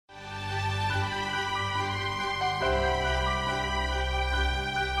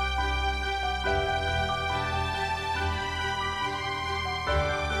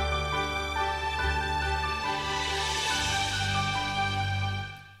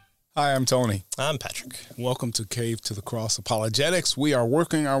Hi, I'm Tony. I'm Patrick. Welcome to Cave to the Cross Apologetics. We are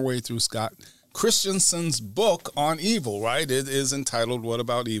working our way through Scott Christensen's book on evil, right? It is entitled, What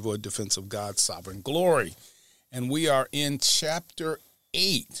About Evil? A Defense of God's Sovereign Glory. And we are in chapter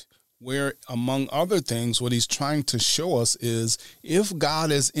 8, where, among other things, what he's trying to show us is if God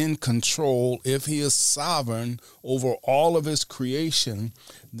is in control, if he is sovereign over all of his creation,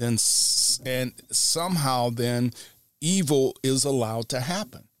 then somehow evil is allowed to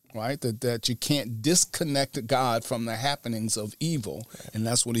happen. Right, that you can't disconnect God from the happenings of evil, and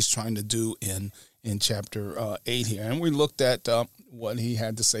that's what he's trying to do in chapter 8 here. And we looked at what he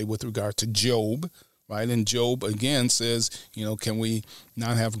had to say with regard to Job, right? And Job again says, can we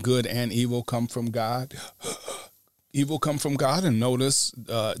not have good and evil come from God? Evil come from God, and notice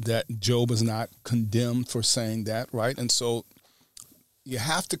that Job is not condemned for saying that, right? And so you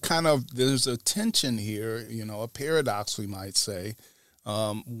have to there's a tension here, a paradox, we might say.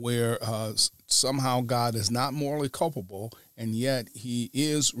 Where somehow God is not morally culpable, and yet he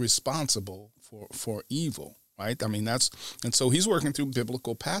is responsible for evil, right? I mean, and so he's working through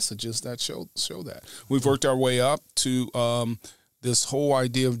biblical passages that show that. We've worked our way up to this whole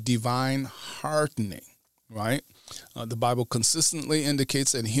idea of divine hardening, right? The Bible consistently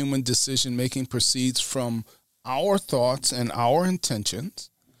indicates that human decision-making proceeds from our thoughts and our intentions.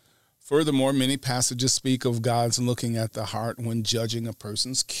 Furthermore, many passages speak of God's looking at the heart when judging a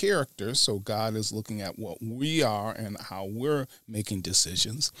person's character. So God is looking at what we are and how we're making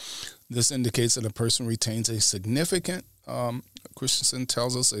decisions. This indicates that a person retains a significant, Christensen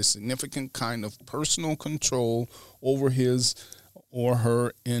tells us, a significant kind of personal control over his or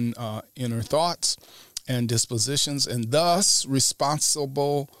her inner thoughts and dispositions, and thus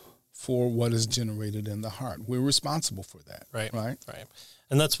responsible for what is generated in the heart. We're responsible for that. Right.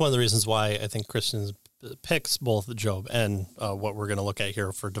 And that's one of the reasons why I think Christians picks both Job and what we're going to look at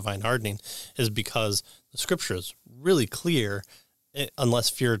here for divine hardening is because the scripture is really clear,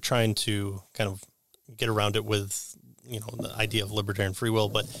 unless you're trying to kind of get around it with, the idea of libertarian free will.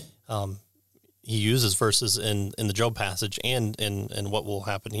 But he uses verses in the Job passage and in what will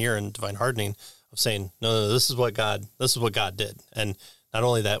happen here in divine hardening of saying, no, this is what God did. And not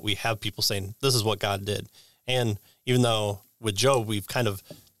only that, we have people saying, this is what God did. And even though with Job, we've kind of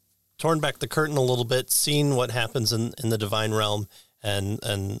torn back the curtain a little bit, seen what happens in the divine realm,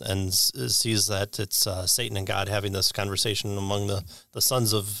 and sees that it's Satan and God having this conversation among the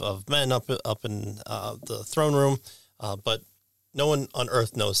sons of men up in the throne room. But no one on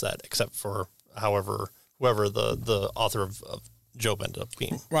earth knows that except for whoever the author of Job ended up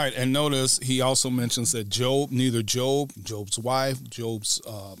being. Right, and notice he also mentions that neither Job's wife, Job's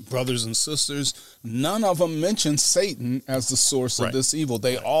brothers and sisters, none of them mention Satan as the source of this evil.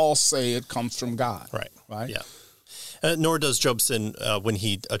 They all say it comes from God. Right? Yeah. Nor does Job sin when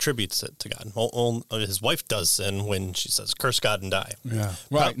he attributes it to God. His wife does sin when she says, curse God and die. Yeah,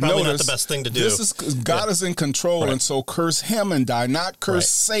 right. Probably not the best thing to do. God is in control, and so curse him and die, not curse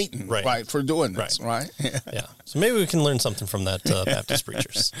Satan, right, for doing this, right? Yeah. So maybe we can learn something from that Baptist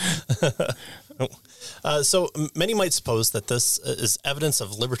preachers. So many might suppose that this is evidence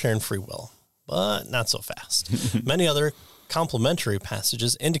of libertarian free will, but not so fast. Many other complementary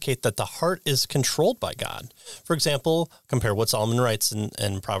passages indicate that the heart is controlled by God. For example, compare what Solomon writes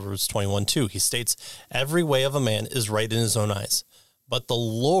in Proverbs 21:2. He states, every way of a man is right in his own eyes, but the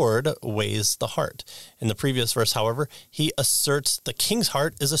Lord weighs the heart. In the previous verse, however, he asserts the king's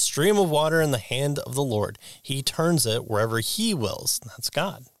heart is a stream of water in the hand of the Lord. He turns it wherever he wills. That's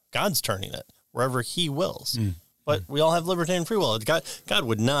God. God's turning it wherever he wills. But we all have libertarian free will. God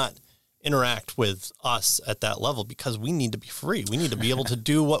would not interact with us at that level because we need to be free. We need to be able to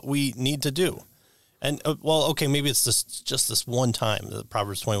do what we need to do. And, maybe it's just this one time that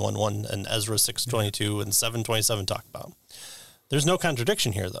Proverbs 21:1 and Ezra 6:22 and 7:27 talk about. There's no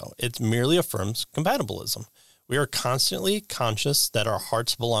contradiction here, though. It merely affirms compatibilism. We are constantly conscious that our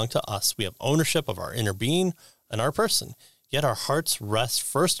hearts belong to us. We have ownership of our inner being and our person. Yet our hearts rest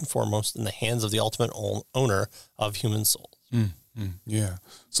first and foremost in the hands of the ultimate owner of human souls. Yeah.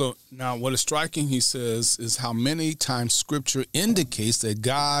 So now what is striking, he says, is how many times Scripture indicates that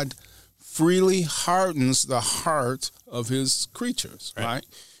God freely hardens the heart of his creatures, right?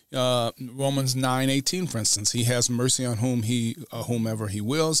 Romans 9:18, for instance, he has mercy on whomever he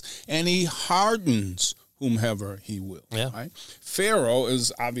wills, and he hardens whomever he will. Right? Pharaoh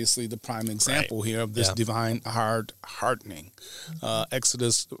is obviously the prime example here of this divine hardening.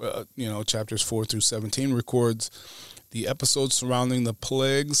 Exodus, chapters 4 through 17 records the episodes surrounding the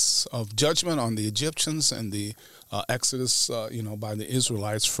plagues of judgment on the Egyptians and the exodus, by the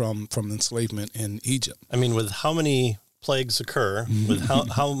Israelites from enslavement in Egypt. I mean, with how many plagues occur, with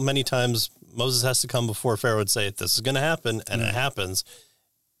how many times Moses has to come before Pharaoh would say, this is going to happen, and it happens,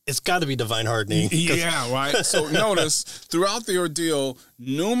 it's got to be divine hardening. Yeah, right. So notice, throughout the ordeal,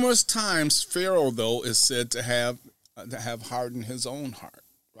 numerous times Pharaoh, though, is said to have hardened his own heart.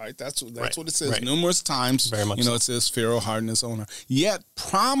 Right? That's Right. what it says. Right. Numerous times, Very much it says Pharaoh hardened his own heart. Yet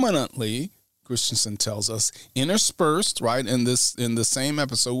prominently, Christensen tells us, interspersed, right, in the same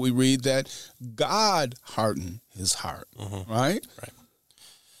episode, we read that God hardened his heart. Right? Right.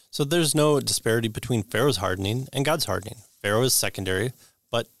 So there's no disparity between Pharaoh's hardening and God's hardening. Pharaoh is secondary,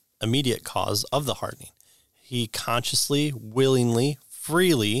 but immediate cause of the hardening. He consciously, willingly,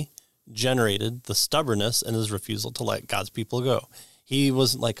 freely generated the stubbornness in his refusal to let God's people go. He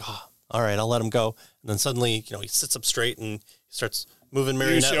wasn't like, oh, all right, I'll let him go. And then suddenly, he sits up straight and he starts moving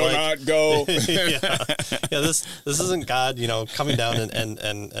marionette. You shall not go. Yeah. This isn't God, coming down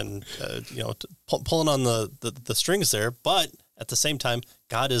and pulling on the strings there. But at the same time,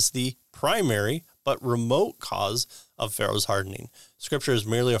 God is the primary but remote cause of Pharaoh's hardening. Scripture is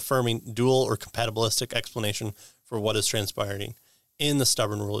merely affirming dual or compatibilistic explanation for what is transpiring in the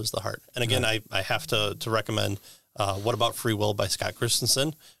stubborn rulers of the heart. And again, I have to recommend What About Free Will by Scott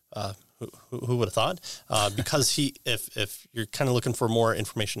Christensen. Who would have thought? Because if you're kind of looking for more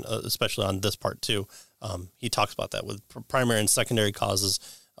information, especially on this part too, he talks about that with primary and secondary causes.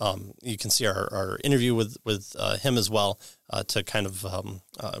 You can see our interview with him as well to kind of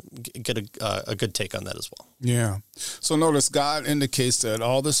get a good take on that as well. Yeah. So notice God indicates that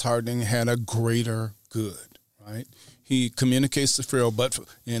all this hardening had a greater good, right? He communicates to Pharaoh, but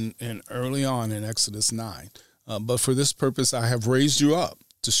in early on in Exodus 9, but for this purpose I have raised you up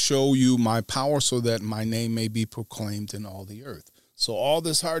to show you my power so that my name may be proclaimed in all the earth. So all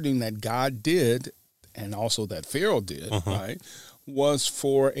this hardening that God did and also that Pharaoh did, right, was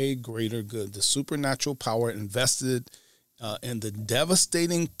for a greater good. The supernatural power invested in the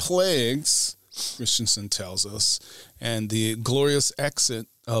devastating plagues, Christensen tells us, and the glorious exit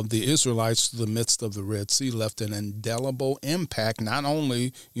of the Israelites to the midst of the Red Sea left an indelible impact, not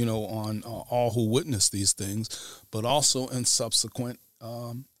only, on all who witnessed these things, but also in subsequent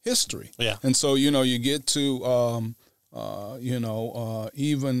history. Yeah. And so, you get to,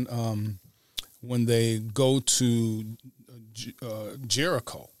 even when they go to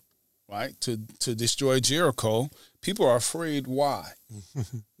Jericho, right, to destroy Jericho, people are afraid. Why?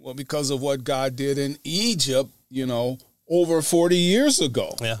 Well, because of what God did in Egypt, over 40 years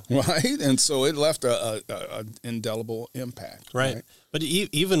ago. Yeah. Right? And so it left a indelible impact. Right. But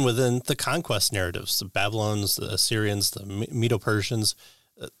even within the conquest narratives, the Babylons, the Assyrians, the Medo-Persians,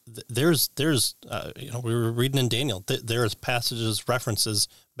 there's we were reading in Daniel, there's passages, references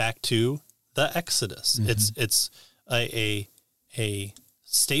back to the Exodus. It's a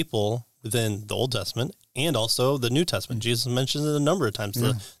staple within the Old Testament and also the New Testament. Jesus mentioned it a number of times.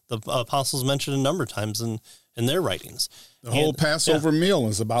 The apostles mentioned it a number of times in their writings. The whole Passover meal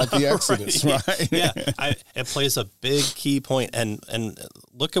is about the Exodus, right? Yeah, it plays a big key point, and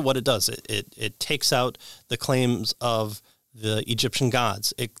look at what it does. It takes out the claims of the Egyptian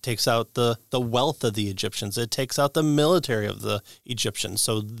gods. It takes out the wealth of the Egyptians. It takes out the military of the Egyptians.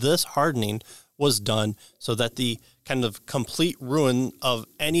 So this hardening was done so that the kind of complete ruin of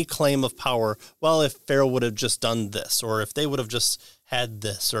any claim of power, well, if Pharaoh would have just done this, or if they would have just had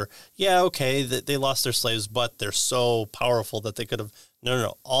this, or, they lost their slaves, but they're so powerful that they could have,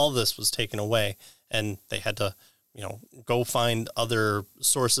 no, all this was taken away, and they had to, go find other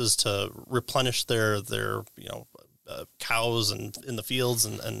sources to replenish their cows and in the fields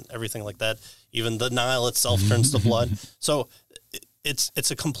and everything like that. Even the Nile itself turns to blood. So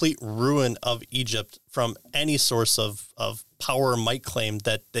it's a complete ruin of Egypt from any source of power or might claim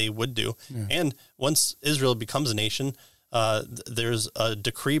that they would do. Yeah. And once Israel becomes a nation, there's a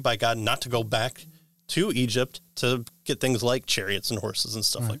decree by God not to go back to Egypt to get things like chariots and horses and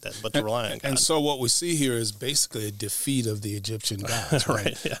stuff like that, but to rely on God. And so what we see here is basically a defeat of the Egyptian gods. Right?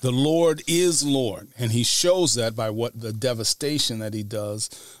 Right, yeah. The Lord is Lord, and he shows that by what the devastation that he does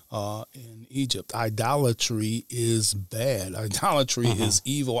in Egypt. Idolatry is bad. Idolatry is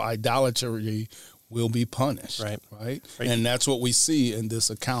evil. Idolatry will be punished. Right. And that's what we see in this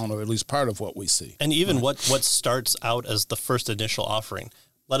account, or at least part of what we see. And even what starts out as the first initial offering,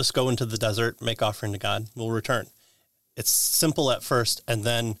 let us go into the desert, make offering to God, we'll return. It's simple at first, and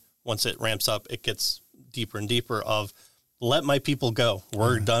then once it ramps up, it gets deeper and deeper of, let my people go.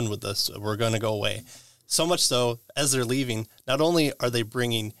 We're done with this. We're going to go away. So much so, as they're leaving, not only are they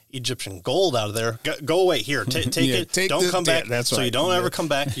bringing Egyptian gold out of there, go away here, take it, don't come back. That's so right. You don't ever come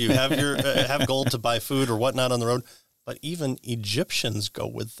back. You have your have gold to buy food or whatnot on the road. But even Egyptians go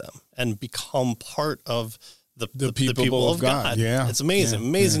with them and become part of the people of God. Yeah. It's amazing.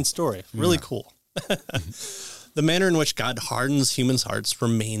 Amazing story. Really cool. The manner in which God hardens humans' hearts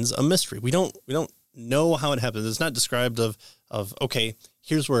remains a mystery. We don't know how it happens. It's not described of okay,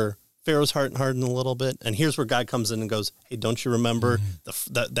 here's where Pharaoh's heart hardened a little bit, and here's where God comes in and goes, hey, don't you remember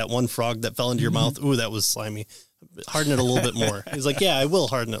that one frog that fell into your mouth? Ooh, that was slimy. Harden it a little bit more. He's like, yeah, I will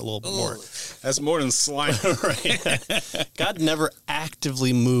harden it a little bit more. That's more than slime. Right. God never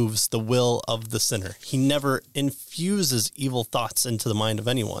actively moves the will of the sinner. He never infuses evil thoughts into the mind of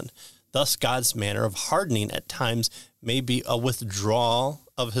anyone. Thus, God's manner of hardening at times may be a withdrawal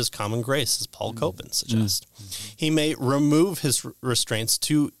of his common grace, as Paul Copan suggests. He may remove his restraints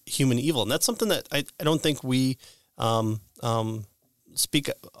to human evil. And that's something that I don't think we speak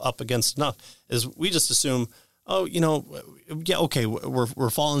up against enough, is we just assume, oh, yeah, okay, we're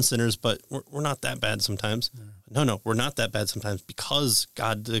fallen sinners, but we're not that bad sometimes. Yeah. No, we're not that bad sometimes because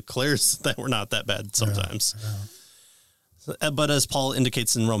God declares that we're not that bad sometimes. Yeah. But as Paul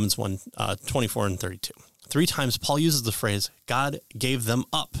indicates in Romans 1, 24 and 32, 3 times Paul uses the phrase, God gave them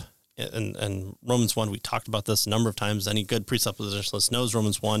up. In Romans 1, we talked about this a number of times. Any good presuppositionalist knows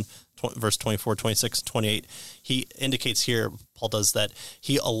Romans 1, verse 24, 26, 28. He indicates here, Paul does, that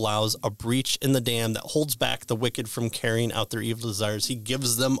he allows a breach in the dam that holds back the wicked from carrying out their evil desires. He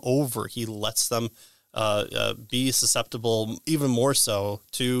gives them over. He lets them be susceptible, even more so,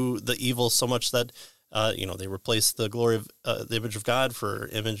 to the evil, so much that they replace the glory of the image of God for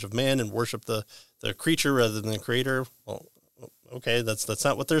image of man and worship the creature rather than the creator. Well, okay, that's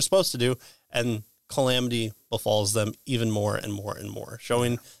not what they're supposed to do. And calamity befalls them even more and more and more,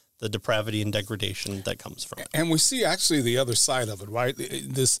 showing the depravity and degradation that comes from it. And we see actually the other side of it, right?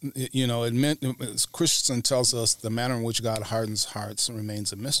 Christian tells us the manner in which God hardens hearts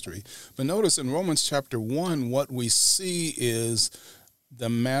remains a mystery. But notice in Romans chapter 1, what we see is the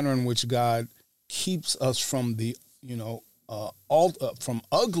manner in which God keeps us from from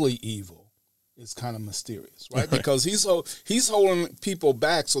ugly evil is kind of mysterious, right? Because he's holding people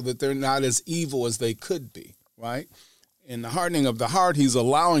back so that they're not as evil as they could be, right? In the hardening of the heart, he's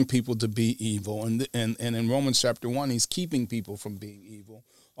allowing people to be evil, and in Romans chapter 1, he's keeping people from being evil,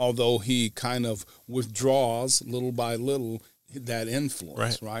 although he kind of withdraws little by little that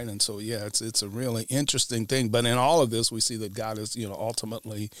influence, right? And so, yeah, it's a really interesting thing. But in all of this, we see that God is,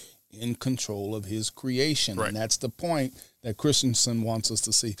 ultimately in control of his creation. Right. And that's the point that Christensen wants us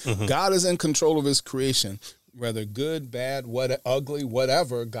to see. Mm-hmm. God is in control of his creation, whether good, bad, ugly,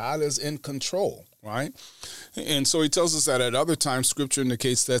 whatever. God is in control, right? And so he tells us that at other times, Scripture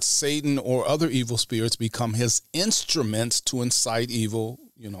indicates that Satan or other evil spirits become his instruments to incite evil,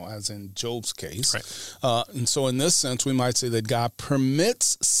 as in Job's case. Right. And so in this sense, we might say that God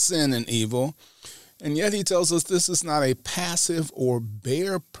permits sin and evil, and yet he tells us this is not a passive or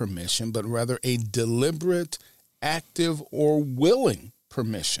bare permission, but rather a deliberate, active, or willing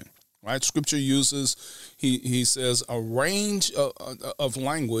permission, right? Scripture uses, he says, a range of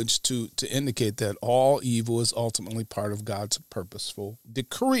language to indicate that all evil is ultimately part of God's purposeful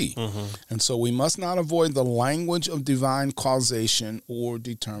decree. Mm-hmm. And so we must not avoid the language of divine causation or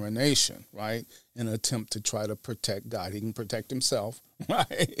determination, right? In an attempt to try to protect God. He can protect himself,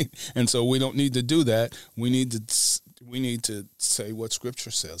 right? And so we don't need to do that. We need to say what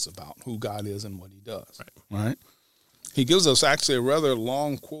Scripture says about who God is and what he does, right? He gives us actually a rather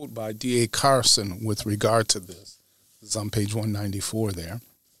long quote by D.A. Carson with regard to this. It's on page 194 there.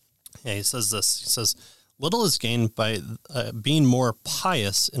 Yeah, he says this. He says, little is gained by being more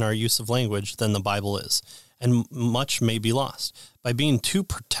pious in our use of language than the Bible is, and much may be lost. By being too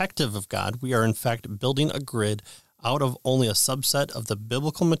protective of God, we are in fact building a grid out of only a subset of the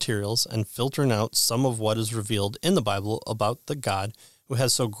biblical materials and filtering out some of what is revealed in the Bible about the God who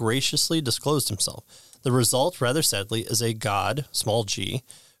has so graciously disclosed himself. The result, rather sadly, is a God, small g,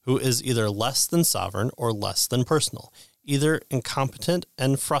 who is either less than sovereign or less than personal, either incompetent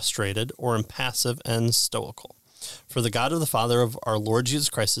and frustrated or impassive and stoical. For the God of the Father of our Lord Jesus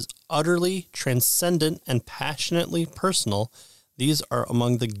Christ is utterly transcendent and passionately personal. These are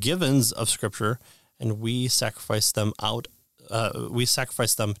among the givens of Scripture, and we sacrifice them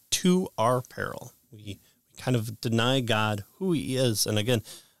to our peril. We kind of deny God who he is, and again,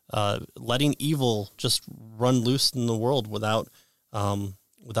 letting evil just run loose in the world without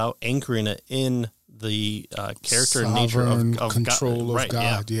anchoring it in the character and nature of control God. Of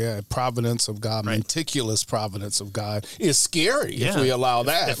God. Yeah, providence of God, meticulous providence of God is scary if we allow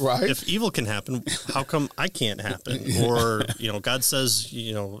that, right? If evil can happen, how come I can't happen? Or, God says,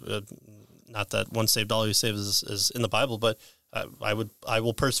 not that once saved, always saved is in the Bible, but I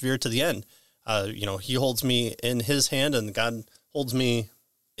will persevere to the end. He holds me in his hand, and God holds me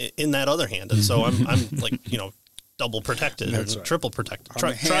in that other hand. And so I'm like, double protected or triple protected.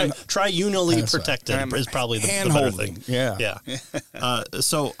 Triunally protected is probably the better thing. Yeah.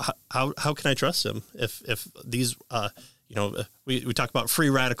 So how can I trust him if these, we talk about free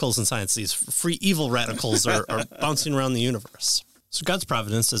radicals in science, these free evil radicals are bouncing around the universe. So God's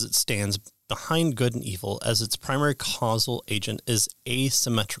providence, as it stands behind good and evil as its primary causal agent, is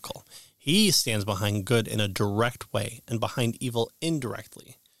asymmetrical. He stands behind good in a direct way and behind evil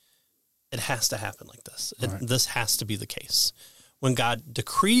indirectly. It has to happen like this. This has to be the case. When God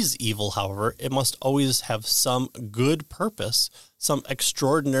decrees evil, however, it must always have some good purpose, some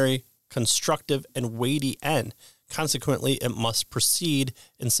extraordinary, constructive, and weighty end. Consequently, it must proceed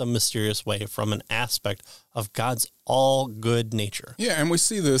in some mysterious way from an aspect of God's all-good nature. Yeah, and we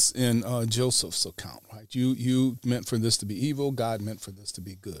see this in Joseph's account, right? You meant for this to be evil, God meant for this to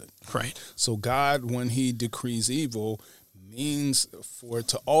be good. Right. So God, when he decrees evil, means for it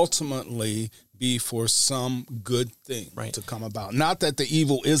to ultimately be for some good thing to come about. Not that the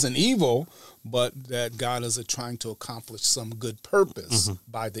evil isn't evil, but that God is trying to accomplish some good purpose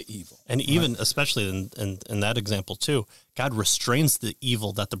by the evil. And even, especially in that example too, God restrains the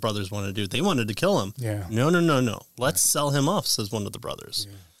evil that the brothers wanted to do. They wanted to kill him. Yeah. No. Let's sell him off, says one of the brothers.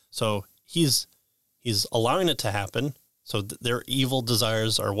 Yeah. So he's allowing it to happen. So their evil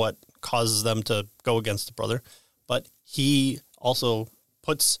desires are what causes them to go against the brother. But he also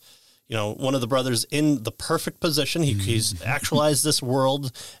puts, one of the brothers in the perfect position. He's actualized this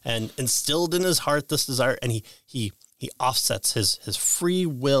world and instilled in his heart this desire, and he offsets his free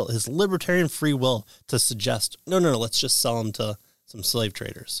will, his libertarian free will, to suggest, no, let's just sell him to some slave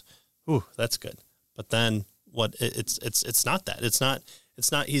traders. Ooh, that's good. But then it's not that. It's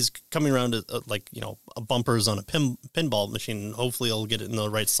not he's coming around to a bumpers on a pinball machine, and hopefully he'll get it in the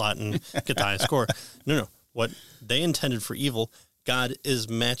right slot and get the high score. No. What they intended for evil, God is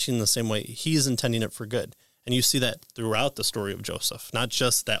matching the same way. He's intending it for good. And you see that throughout the story of Joseph, not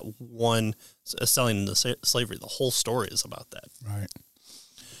just that one selling into slavery. The whole story is about that. Right.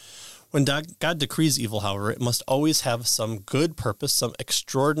 When God decrees evil, however, it must always have some good purpose, some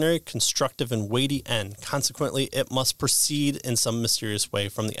extraordinary, constructive, and weighty end. Consequently, it must proceed in some mysterious way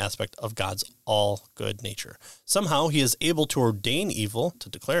from the aspect of God's all-good nature. Somehow, he is able to ordain evil, to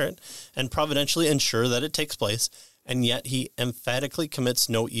declare it, and providentially ensure that it takes place, and yet he emphatically commits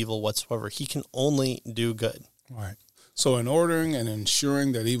no evil whatsoever. He can only do good. Right. So in ordering and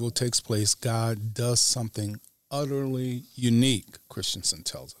ensuring that evil takes place, God does something utterly unique, Christensen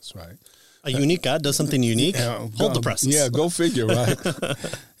tells us, right? A unique God does something unique? Hold the presses. Yeah, go figure, right?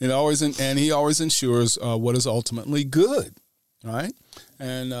 He always ensures what is ultimately good, right?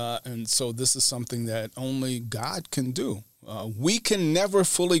 And so this is something that only God can do. We can never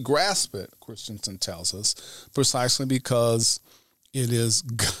fully grasp it, Christensen tells us, precisely because it is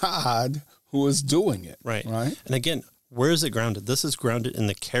God who is doing it. Right. Right. And again, where is it grounded? This is grounded in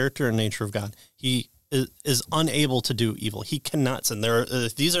the character and nature of God. He is unable to do evil. He cannot sin.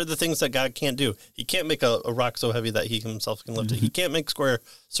 These are the things that God can't do. He can't make a rock so heavy that he himself can lift it. He can't make square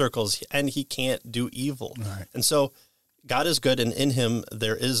circles, and he can't do evil. Right. And so God is good, and in him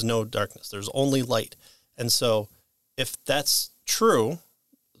there is no darkness. There's only light. And so if that's true,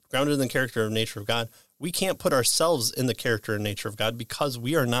 grounded in the character and nature of God, we can't put ourselves in the character and nature of God because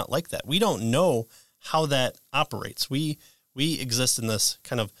we are not like that. We don't know how that operates. We exist in this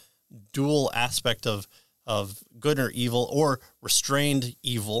kind of dual aspect of good or evil, or restrained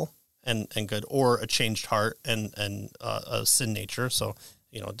evil and good, or a changed heart and a sin nature. So,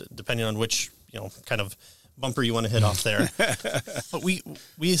 depending on which, kind of bumper you want to hit off there. But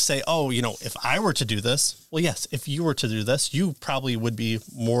we say, if I were to do this, well, yes, if you were to do this, you probably would be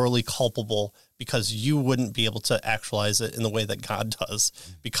morally culpable because you wouldn't be able to actualize it in the way that God does,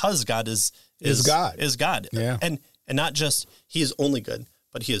 because God is God. Is God. Yeah. And not just, he is only good,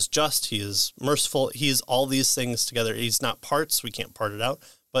 but he is just, he is merciful, he is all these things together. He's not parts, we can't part it out,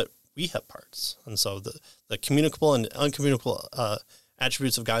 but we have parts. And so the communicable and uncommunicable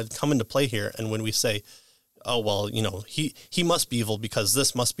attributes of God come into play here. And when we say, oh, well, he must be evil because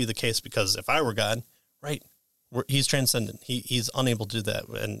this must be the case, because if I were God, right, he's transcendent. He's unable to do that,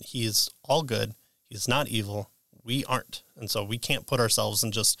 and he's all good. He's not evil. We aren't. And so we can't put ourselves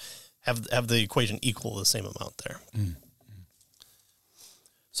and just have the equation equal the same amount there. Mm.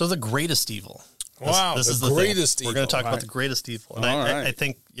 So the greatest evil. This is the greatest evil. We're going to talk about the greatest evil. And I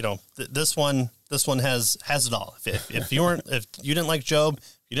think, this one has it all. If you didn't like Job,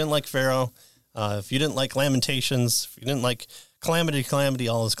 if you didn't like Pharaoh, if you didn't like Lamentations, if you didn't like calamity,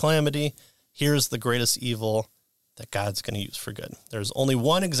 all is calamity, here's the greatest evil that God's going to use for good. There's only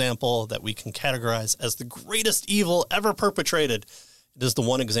one example that we can categorize as the greatest evil ever perpetrated, It is the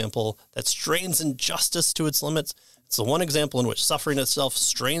one example that strains injustice to its limits. It's the one example in which suffering itself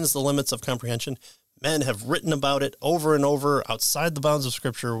strains the limits of comprehension. Men have written about it over and over outside the bounds of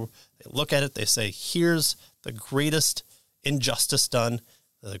Scripture. They look at it, they say, here's the greatest injustice done,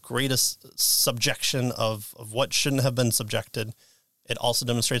 the greatest subjection of what shouldn't have been subjected. It also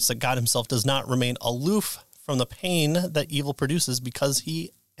demonstrates that God himself does not remain aloof from the pain that evil produces because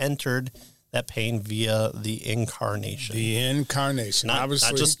he entered that pain via the incarnation. The incarnation. Not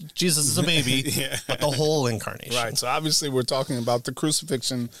just Jesus as a baby, yeah. but the whole incarnation. Right. So obviously we're talking about the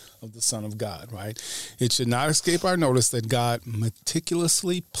crucifixion of the Son of God, right? It should not escape our notice that God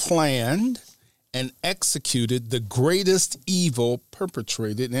meticulously planned and executed the greatest evil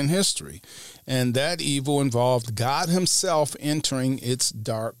perpetrated in history. And that evil involved God himself entering its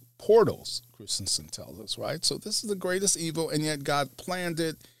dark portals, Christensen tells us, right? So this is the greatest evil, and yet God planned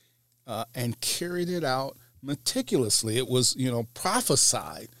it and carried it out meticulously. It was,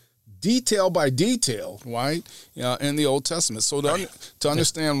 prophesied detail by detail, right, in the Old Testament. So to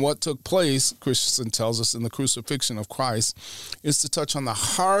understand what took place, Christensen tells us, in the crucifixion of Christ, is to touch on the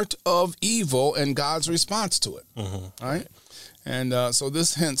heart of evil and God's response to it, right? And so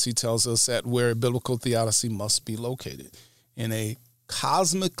this hints, he tells us, at where biblical theodicy must be located, in a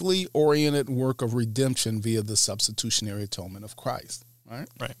cosmically oriented work of redemption via the substitutionary atonement of Christ, right?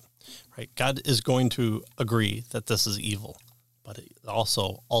 Right. God is going to agree that this is evil, but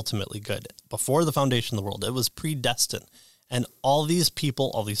also ultimately good. Before the foundation of the world, it was predestined. And all these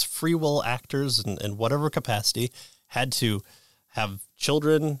people, all these free will actors in whatever capacity, had to have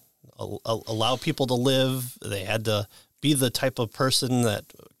children, allow people to live. They had to be the type of person that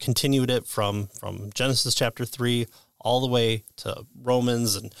continued it from Genesis chapter 3 all the way to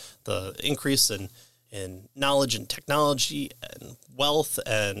Romans, and the increase in knowledge and technology and wealth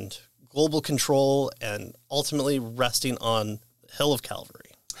and global control, and ultimately resting on the hill of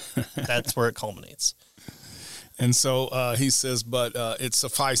Calvary. That's where it culminates. And so he says, but it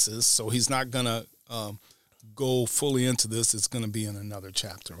suffices. So he's not going to go fully into this. It's going to be in another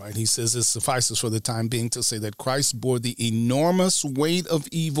chapter, right? He says it suffices for the time being to say that Christ bore the enormous weight of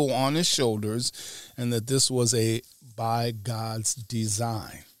evil on his shoulders, and that this was by God's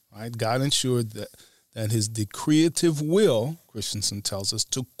design, right? God ensured that his decreative will, Christensen tells us,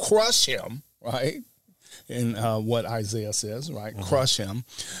 to crush him, right, in what Isaiah says, right, crush him,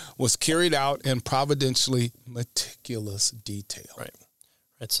 was carried out in providentially meticulous detail. Right.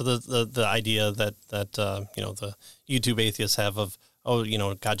 So the idea that the YouTube atheists have of,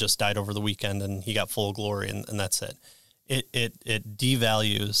 God just died over the weekend and he got full glory and that's it. It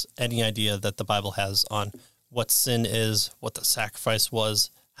devalues any idea that the Bible has on what sin is, what the sacrifice was,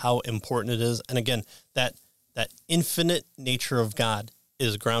 how important it is. And again, that infinite nature of God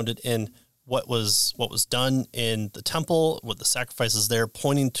is grounded in what was done in the temple, what the sacrifices there,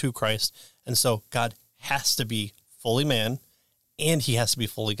 pointing to Christ. And so God has to be fully man, and he has to be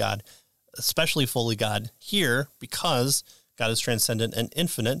fully God, especially fully God here, because God is transcendent and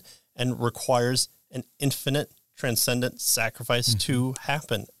infinite and requires an infinite, transcendent sacrifice to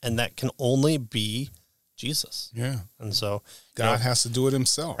happen. And that can only be Jesus. Yeah. And so God has to do it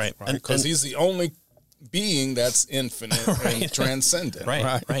himself, right? Because he's the only being that's infinite and transcendent.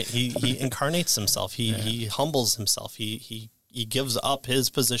 Right. He incarnates himself. He humbles himself. He gives up his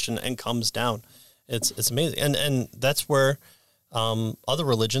position and comes down. It's amazing. And that's where other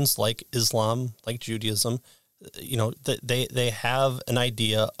religions like Islam, like Judaism, they have an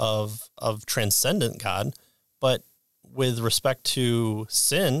idea of transcendent God, but with respect to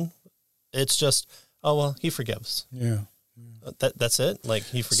sin, it's just, oh, well, he forgives. Yeah. That's it. Like,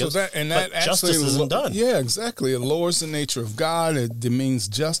 he forgives. So that justice isn't done. Yeah, exactly. It lowers the nature of God. It demeans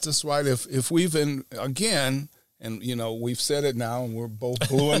justice, right? If we've been, again, and, we've said it now, and we're both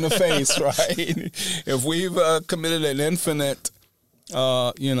blue in the face, right? If we've committed an infinite,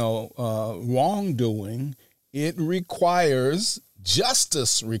 wrongdoing,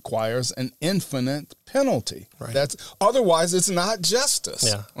 justice requires an infinite penalty. Right. Otherwise it's not justice.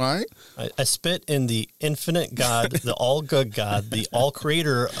 Yeah. Right. I spit in the infinite God, the all good God, the all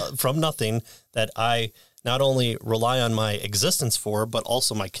creator from nothing, that I not only rely on my existence for, but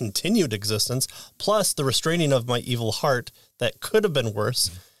also my continued existence, plus the restraining of my evil heart that could have been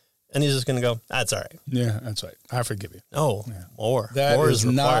worse. And he's just going to go, that's all right. Yeah, that's right. I forgive you. Oh, yeah. More. That more is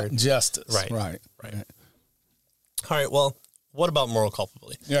required. Not justice. Right. Right. All right. Well, what about moral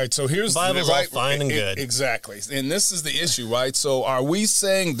culpability? All right, so here's the Bible's all fine and good. Exactly. And this is the issue, right? So are we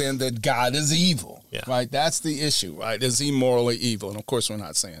saying then that God is evil? Yeah. Right? That's the issue, right? Is he morally evil? And of course we're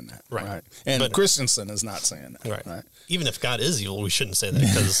not saying that. Right. And but Christensen is not saying that. Right. Even if God is evil, we shouldn't say that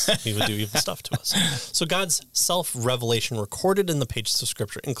because he would do evil stuff to us. So God's self-revelation recorded in the pages of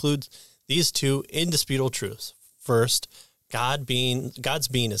Scripture includes these two indisputable truths. First, God's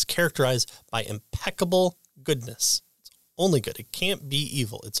being is characterized by impeccable goodness. It's only good. It can't be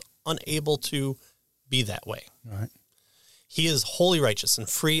evil. It's unable to be that way. Right. He is wholly righteous and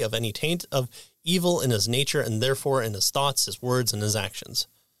free of any taint of evil in his nature and therefore in his thoughts, his words, and his actions.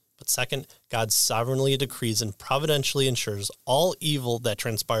 But second, God sovereignly decrees and providentially ensures all evil that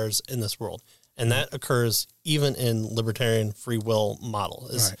transpires in this world. And that occurs even in libertarian free will model.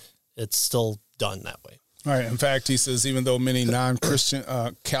 It's still done that way. Right. In fact, he says, even though many non-Christian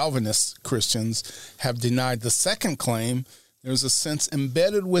Calvinist Christians have denied the second claim, there's a sense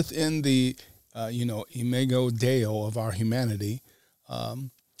embedded within the, imago Dei of our humanity.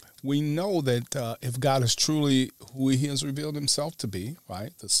 We know that if God is truly who he has revealed himself to be,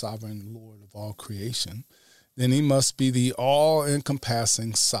 right, the sovereign Lord of all creation, then he must be the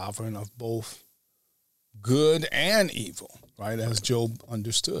all-encompassing sovereign of both good and evil, right, as Job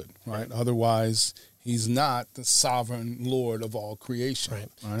understood, right? Otherwise, he's not the sovereign Lord of all creation.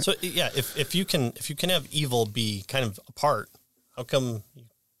 Right. So yeah, if you can have evil be kind of apart, how come you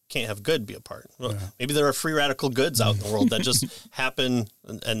can't have good be apart? Well, maybe there are free radical goods out in the world that just happen,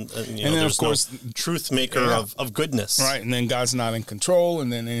 and there's of course no truth maker of goodness. Right, and then God's not in control,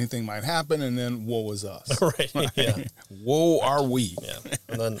 and then anything might happen, and then woe is us. Right. Yeah. Woe are we. Yeah.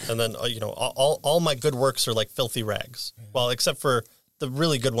 And then all my good works are like filthy rags. Yeah. Well, except for the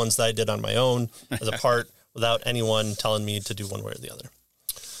really good ones that I did on my own as a part without anyone telling me to do one way or the other.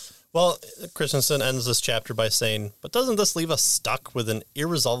 Well, Christensen ends this chapter by saying, but doesn't this leave us stuck with an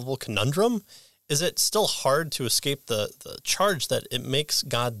irresolvable conundrum? Is it still hard to escape the charge that it makes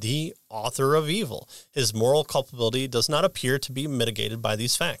God the author of evil? His moral culpability does not appear to be mitigated by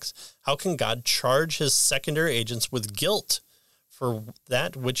these facts. How can God charge his secondary agents with guilt for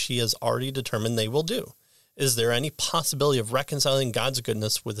that which he has already determined they will do? Is there any possibility of reconciling God's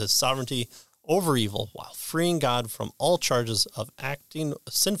goodness with his sovereignty over evil while freeing God from all charges of acting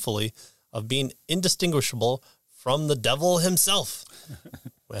sinfully, of being indistinguishable from the devil himself?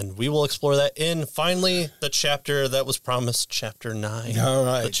 And we will explore that in, finally, the chapter that was promised, chapter 9. All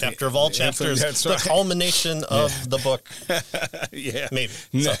right. The chapter of all chapters, the culmination of the book. Yeah. Maybe.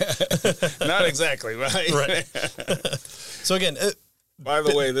 So. Not exactly, right? Right. So again... By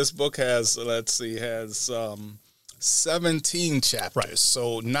the way, this book has 17 chapters. Right.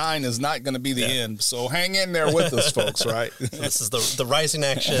 So 9 is not going to be the end. So hang in there with us, folks, right? So this is the rising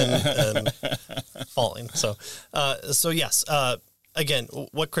action and falling. So yes, again,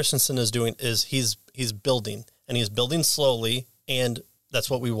 what Christensen is doing is he's building, and he's building slowly, and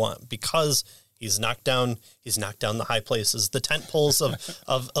that's what we want, because he's knocked down the high places, the tent poles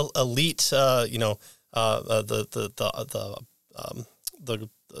of elite, the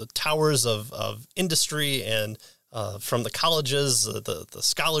towers of industry, and from the colleges, the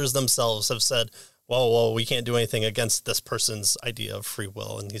scholars themselves have said, whoa, we can't do anything against this person's idea of free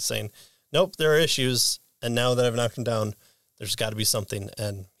will. And he's saying, nope, there are issues. And now that I've knocked him down, there's got to be something.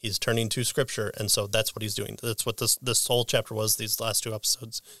 And he's turning to Scripture. And so that's what he's doing. That's what this whole chapter was, these last 2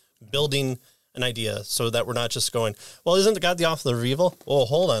 episodes, building an idea so that we're not just going, well, isn't God the author of evil? Well,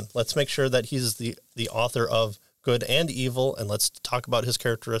 hold on. Let's make sure that he's the author of good and evil, and let's talk about his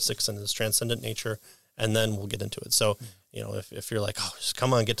characteristics and his transcendent nature, and then we'll get into it. So, if you're like, oh, just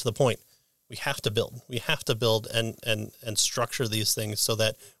come on, get to the point, we have to build. We have to build and structure these things so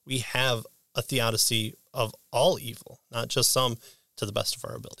that we have a theodicy of all evil, not just some, to the best of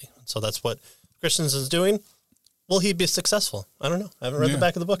our ability. So that's what Christensen is doing. Will he be successful? I don't know. I haven't read the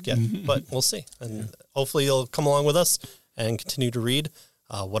back of the book yet, but we'll see. And hopefully you'll come along with us and continue to read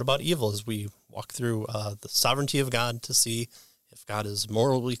What About Evil as we walk through the sovereignty of God to see if God is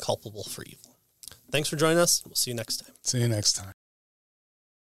morally culpable for evil. Thanks for joining us. We'll see you next time. See you next time.